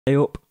Hey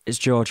up, it's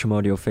George from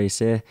AudioFace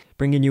here,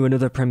 bringing you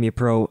another Premiere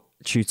Pro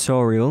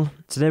tutorial.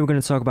 Today we're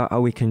going to talk about how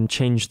we can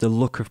change the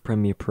look of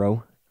Premiere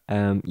Pro.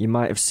 You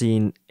might have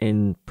seen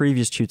in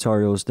previous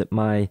tutorials that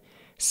my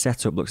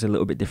setup looks a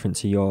little bit different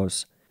to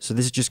yours. So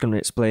this is just going to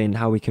explain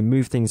how we can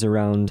move things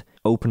around,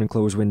 open and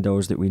close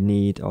windows that we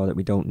need or that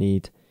we don't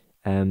need.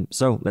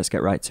 So let's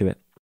get right to it.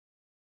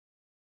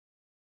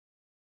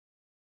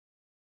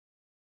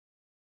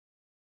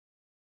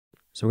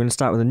 So we're going to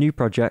start with a new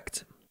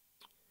project,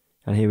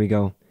 and here we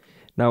go.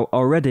 Now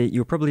already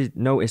you'll probably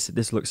notice that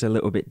this looks a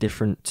little bit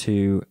different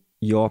to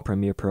your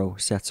Premiere Pro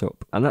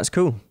setup, and that's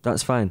cool,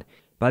 that's fine.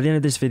 By the end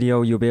of this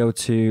video you'll be able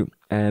to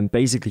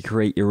basically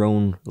create your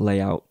own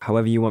layout,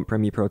 however you want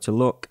Premiere Pro to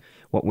look,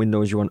 what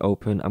windows you want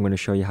open. I'm going to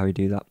show you how you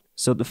do that.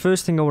 So the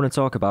first thing I want to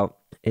talk about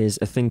is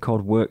a thing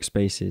called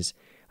Workspaces,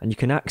 and you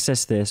can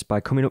access this by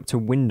coming up to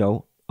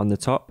Window on the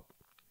top,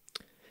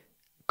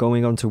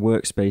 going on to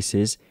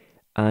Workspaces,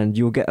 and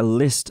you'll get a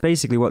list.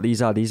 Basically what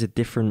these are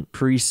different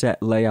preset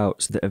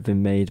layouts that have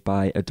been made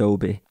by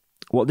Adobe.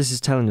 What this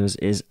is telling us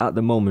is at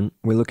the moment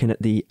we're looking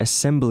at the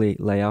assembly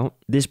layout.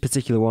 This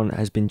particular one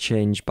has been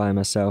changed by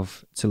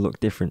myself to look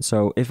different.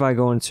 So if I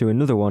go on to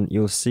another one,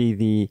 you'll see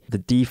the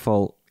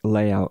default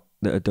layout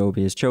that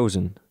Adobe has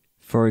chosen.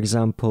 For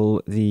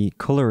example, the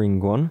coloring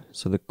one,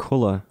 so the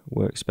color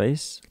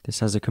workspace, this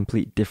has a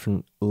complete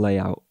different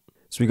layout.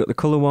 So we got the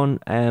color one,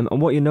 and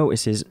what you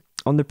notice is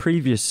on the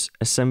previous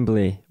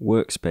assembly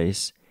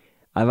workspace,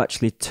 I've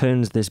actually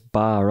turned this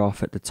bar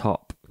off at the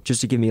top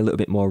just to give me a little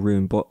bit more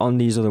room. But on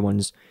these other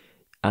ones,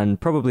 and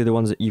probably the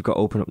ones that you've got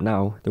open up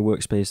now, the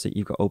workspace that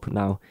you've got open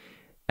now,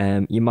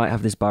 you might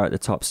have this bar at the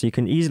top. So you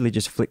can easily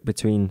just flick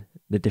between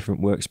the different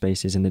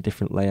workspaces and the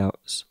different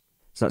layouts.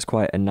 So that's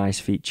quite a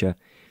nice feature.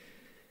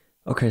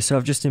 Okay, so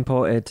I've just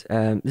imported,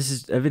 this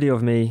is a video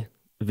of me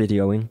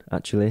videoing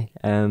actually.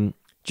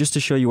 Just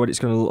to show you what it's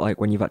going to look like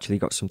when you've actually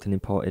got something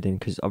imported in,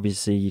 because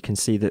obviously you can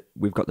see that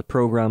we've got the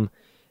program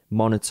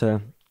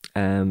monitor,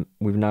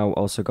 we've now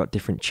also got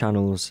different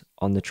channels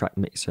on the track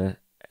mixer,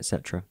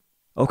 etc.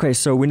 Okay,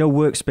 so we know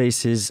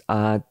workspaces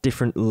are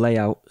different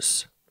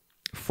layouts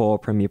for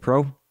Premiere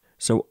Pro.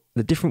 So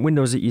the different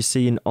windows that you're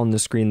seeing on the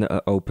screen that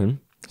are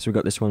open, so we've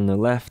got this one on the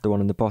left, the one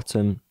on the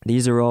bottom,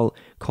 these are all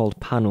called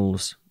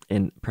panels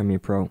in Premiere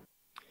Pro.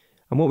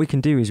 And what we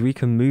can do is we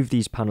can move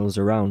these panels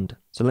around.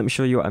 So let me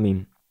show you what I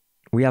mean.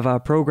 We have our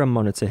program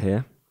monitor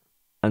here,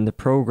 and the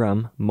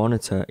program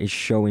monitor is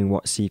showing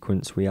what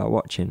sequence we are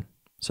watching.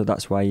 So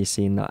that's why you're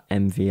seeing that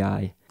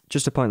MVI.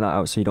 Just to point that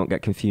out so you don't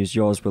get confused,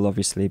 yours will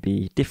obviously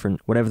be different.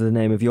 Whatever the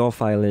name of your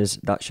file is,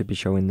 that should be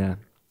showing there.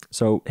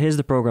 So here's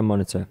the program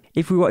monitor.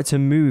 If we wanted to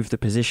move the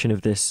position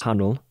of this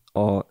panel,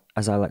 or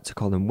as I like to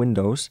call them,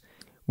 windows,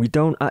 we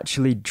don't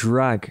actually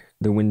drag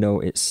the window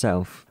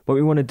itself. What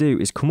we want to do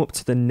is come up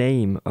to the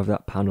name of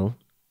that panel,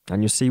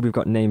 and you'll see we've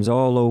got names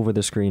all over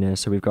the screen here.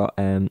 So we've got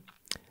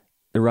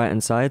the right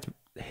hand side,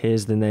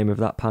 here's the name of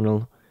that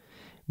panel.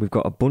 We've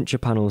got a bunch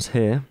of panels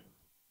here.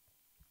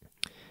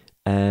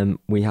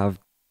 We have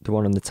the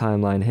one on the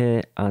timeline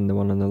here and the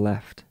one on the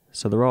left.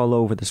 So they're all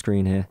over the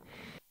screen here.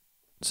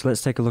 So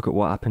let's take a look at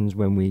what happens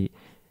when we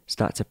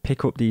start to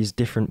pick up these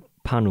different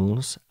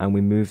panels and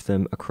we move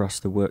them across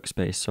the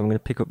workspace. So I'm going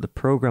to pick up the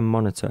program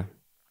monitor.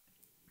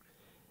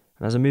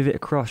 And as I move it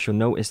across, you'll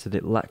notice that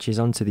it latches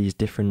onto these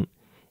different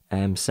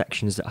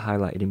sections that are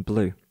highlighted in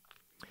blue.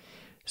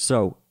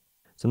 So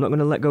I'm not going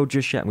to let go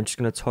just yet. I'm just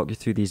going to talk you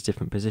through these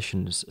different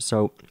positions.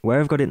 So where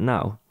I've got it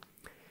now,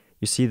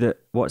 you see that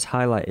what's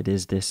highlighted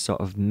is this sort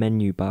of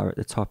menu bar at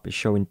the top. It's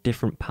showing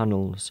different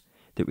panels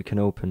that we can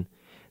open.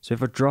 So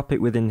if I drop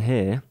it within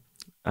here,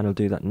 and I'll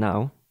do that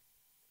now,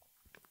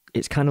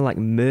 it's kind of like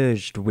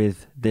merged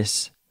with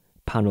this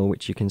panel,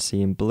 which you can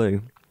see in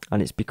blue,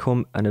 and it's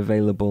become an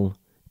available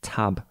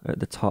tab at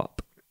the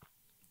top,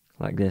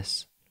 like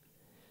this.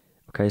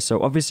 Okay,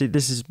 so obviously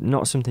this is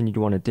not something you'd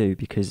want to do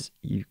because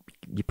you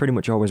pretty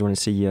much always want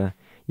to see your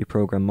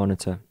program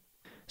monitor.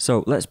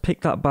 So let's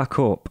pick that back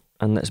up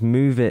and let's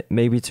move it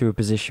maybe to a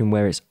position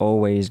where it's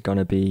always going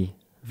to be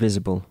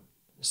visible.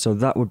 So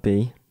that would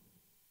be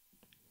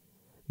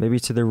maybe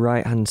to the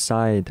right hand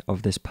side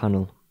of this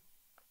panel,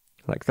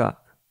 like that.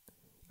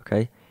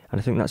 Okay, and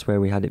I think that's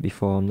where we had it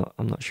before.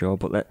 I'm not sure,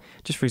 but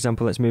just for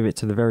example, let's move it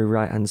to the very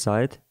right hand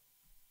side.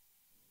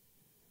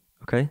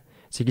 Okay,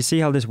 so you can see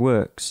how this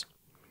works.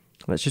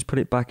 Let's just put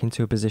it back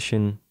into a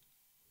position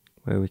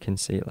where we can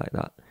see it like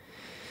that.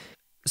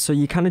 So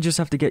you kind of just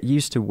have to get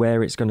used to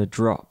where it's going to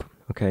drop,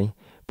 okay?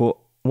 But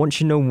once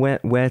you know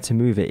where to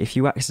move it, if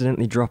you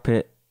accidentally drop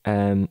it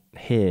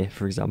here,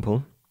 for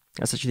example,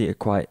 that's actually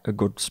quite a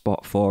good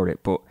spot for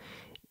it. But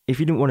if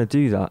you didn't want to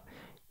do that,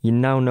 you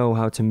now know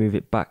how to move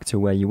it back to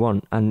where you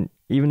want. And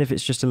even if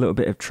it's just a little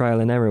bit of trial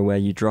and error where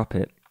you drop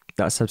it,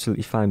 that's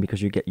absolutely fine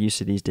because you get used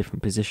to these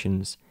different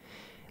positions.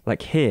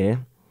 Like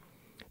here,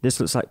 this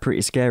looks like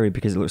pretty scary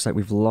because it looks like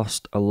we've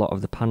lost a lot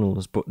of the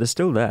panels, but they're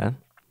still there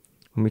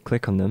when we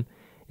click on them.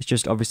 It's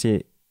just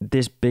obviously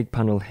this big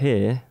panel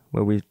here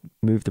where we've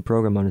moved the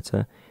program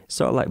monitor, it's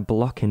sort of like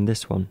blocking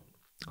this one,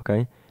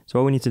 okay? So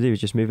all we need to do is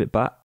just move it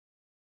back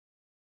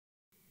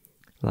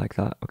like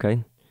that,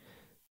 okay?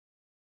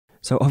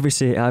 So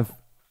obviously I've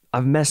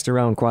messed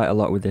around quite a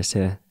lot with this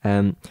here.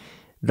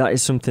 That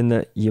is something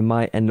that you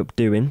might end up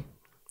doing.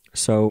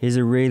 So here's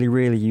a really,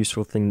 really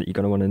useful thing that you're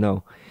going to want to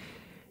know.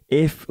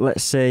 If,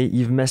 let's say,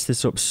 you've messed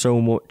this up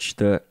so much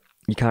that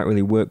you can't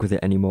really work with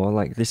it anymore,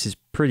 like this is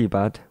pretty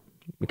bad.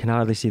 We can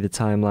hardly see the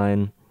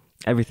timeline.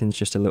 Everything's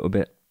just a little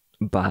bit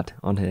bad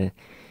on here.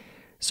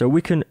 So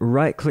we can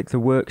right click the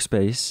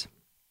workspace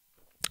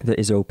that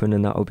is open,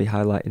 and that will be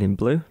highlighted in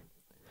blue.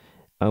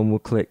 And we'll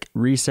click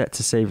reset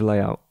to save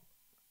layout.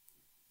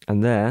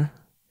 And there,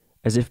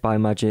 as if by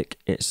magic,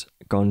 it's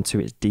gone to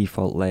its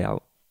default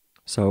layout.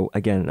 So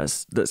again,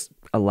 that's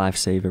a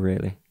lifesaver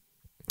really.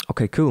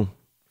 Okay, cool.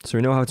 So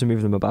we know how to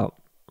move them about.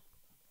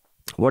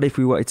 What if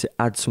we wanted to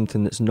add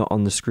something that's not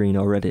on the screen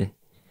already?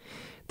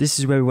 This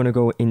is where we want to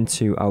go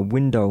into our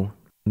window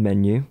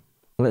menu.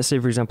 Let's say,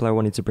 for example, I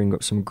wanted to bring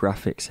up some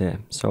graphics here.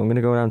 So I'm going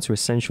to go down to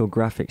Essential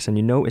Graphics, and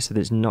you notice that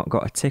it's not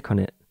got a tick on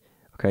it.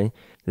 Okay,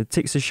 the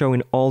ticks are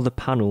showing all the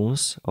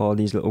panels, or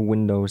these little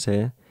windows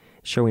here,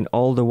 showing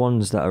all the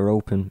ones that are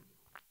open.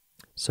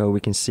 So we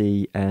can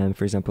see,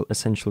 for example,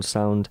 Essential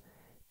Sound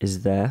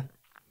is there.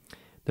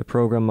 The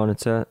Program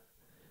Monitor,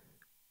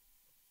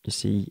 you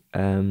see,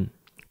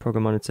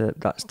 Program Monitor,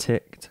 that's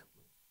ticked.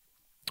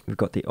 We've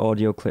got the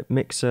Audio Clip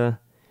Mixer.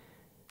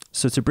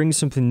 So to bring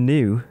something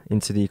new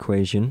into the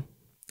equation,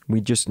 we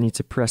just need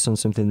to press on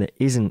something that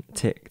isn't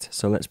ticked.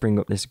 So let's bring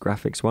up this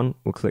graphics one.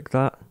 We'll click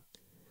that.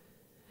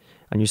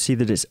 And you see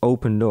that it's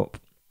opened up.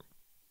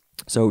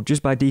 So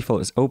just by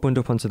default, it's opened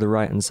up onto the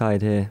right hand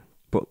side here.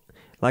 But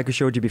like I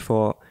showed you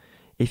before,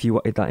 if you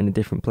wanted that in a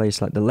different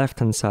place, like the left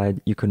hand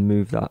side, you can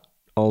move that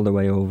all the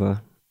way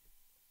over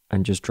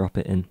and just drop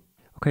it in.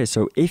 Okay,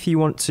 so if you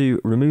want to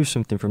remove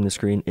something from the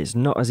screen, it's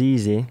not as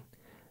easy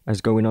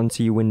as going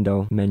onto your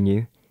window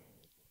menu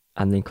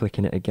and then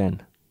clicking it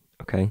again.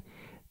 Okay,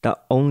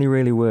 that only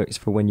really works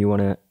for when you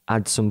want to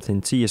add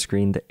something to your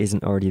screen that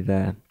isn't already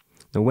there.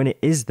 Now when it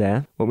is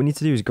there, what we need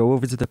to do is go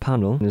over to the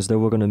panel as though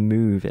we're going to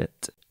move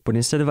it. But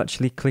instead of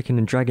actually clicking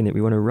and dragging it,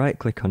 we want to right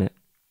click on it,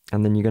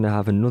 and then you're going to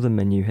have another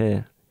menu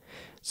here.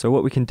 So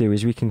what we can do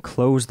is we can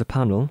close the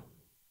panel,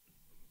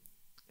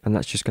 and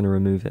that's just going to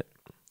remove it.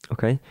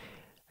 Okay,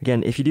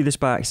 again, if you do this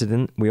by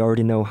accident, we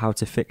already know how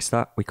to fix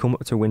that. We come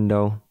up to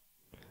Window,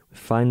 we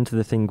find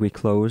the thing we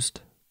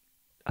closed,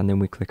 and then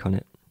we click on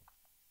it.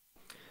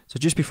 So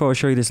just before I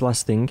show you this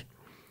last thing,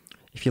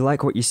 if you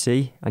like what you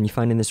see and you're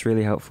finding this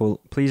really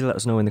helpful, please let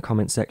us know in the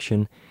comment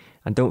section,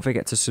 and don't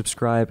forget to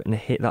subscribe and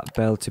hit that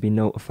bell to be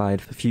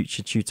notified for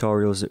future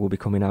tutorials that will be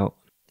coming out.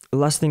 The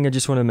last thing I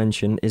just want to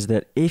mention is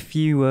that if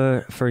you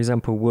were, for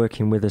example,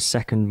 working with a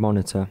second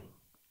monitor,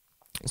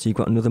 so you've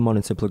got another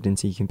monitor plugged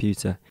into your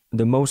computer,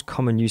 the most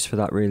common use for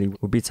that really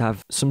would be to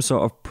have some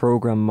sort of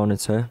program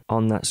monitor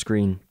on that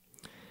screen.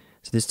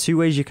 So there's two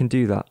ways you can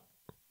do that.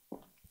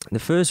 The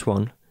first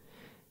one,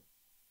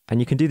 and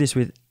you can do this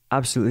with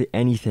absolutely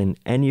anything,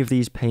 any of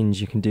these panes,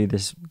 you can do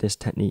this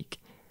technique.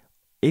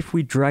 If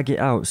we drag it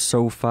out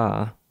so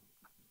far,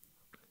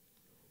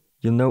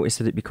 you'll notice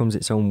that it becomes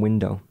its own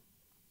window.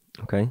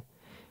 Okay,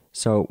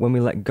 so when we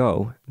let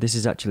go, this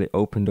is actually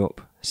opened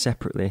up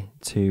separately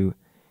to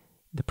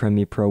the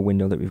Premiere Pro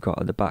window that we've got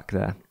at the back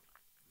there.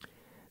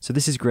 So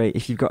this is great.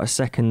 If you've got a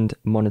second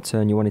monitor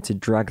and you wanted to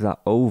drag that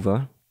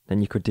over,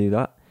 then you could do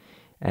that.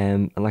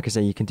 And like I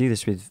say, you can do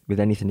this with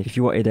anything. If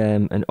you wanted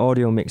an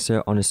audio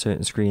mixer on a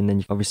certain screen,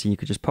 then obviously you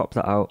could just pop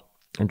that out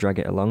and drag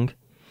it along.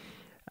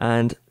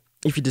 And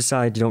if you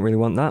decide you don't really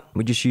want that,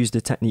 we just use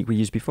the technique we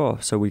used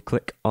before. So we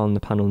click on the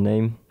panel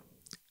name,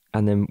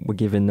 and then we're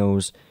given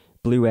those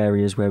blue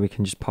areas where we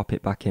can just pop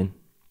it back in.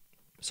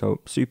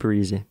 So super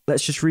easy.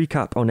 Let's just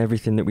recap on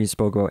everything that we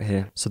spoke about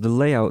here. So the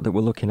layout that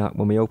we're looking at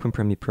when we open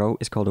Premiere Pro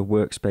is called a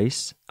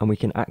workspace, and we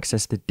can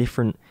access the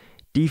different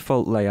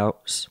default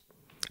layouts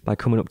by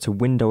coming up to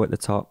Window at the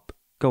top,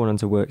 going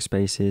onto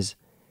Workspaces,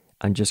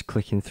 and just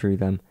clicking through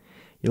them.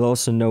 You'll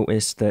also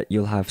notice that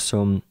you'll have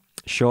some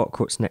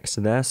shortcuts next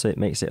to there, so it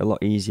makes it a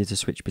lot easier to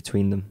switch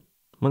between them.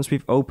 Once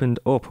we've opened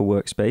up a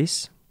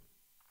workspace,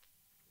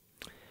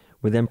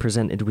 we're then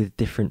presented with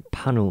different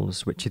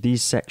panels, which are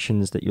these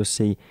sections that you'll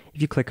see.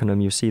 If you click on them,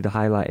 you'll see they're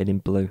highlighted in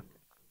blue.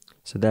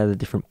 So they're the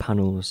different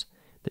panels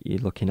that you're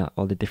looking at,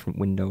 or the different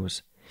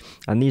windows.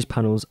 And these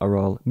panels are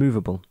all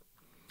movable.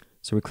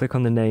 So we click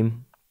on the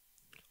name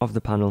of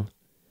the panel,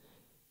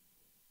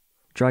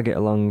 drag it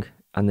along,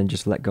 and then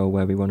just let go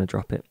where we want to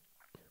drop it.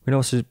 We can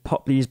also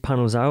pop these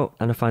panels out,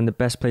 and I find the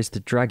best place to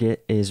drag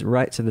it is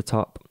right to the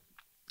top,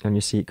 and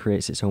you see it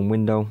creates its own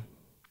window.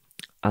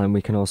 And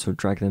we can also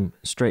drag them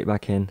straight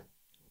back in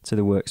to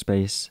the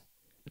workspace.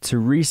 To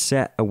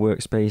reset a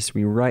workspace,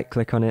 we right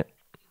click on it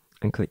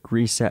and click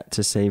reset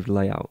to save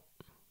layout.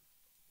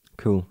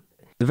 Cool.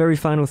 The very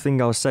final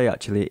thing I'll say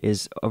actually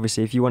is,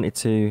 obviously if you wanted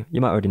to, you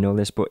might already know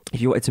this, but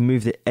if you wanted to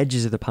move the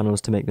edges of the panels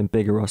to make them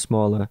bigger or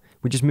smaller,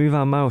 we just move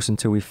our mouse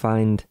until we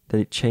find that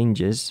it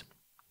changes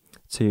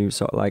to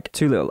sort of like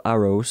two little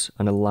arrows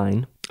and a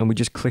line, and we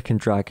just click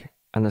and drag,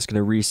 and that's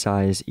going to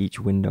resize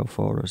each window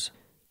for us.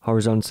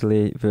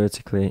 Horizontally,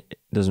 vertically,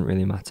 doesn't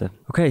really matter.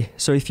 Okay,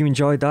 so if you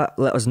enjoyed that,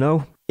 let us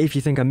know. If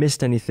you think I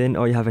missed anything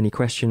or you have any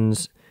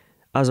questions,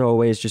 as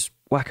always, just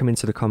whack them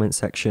into the comment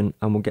section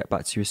and we'll get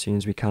back to you as soon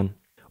as we can.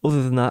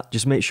 Other than that,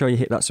 just make sure you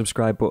hit that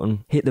subscribe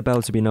button, hit the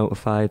bell to be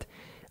notified,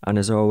 and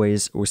as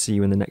always, we'll see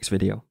you in the next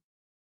video.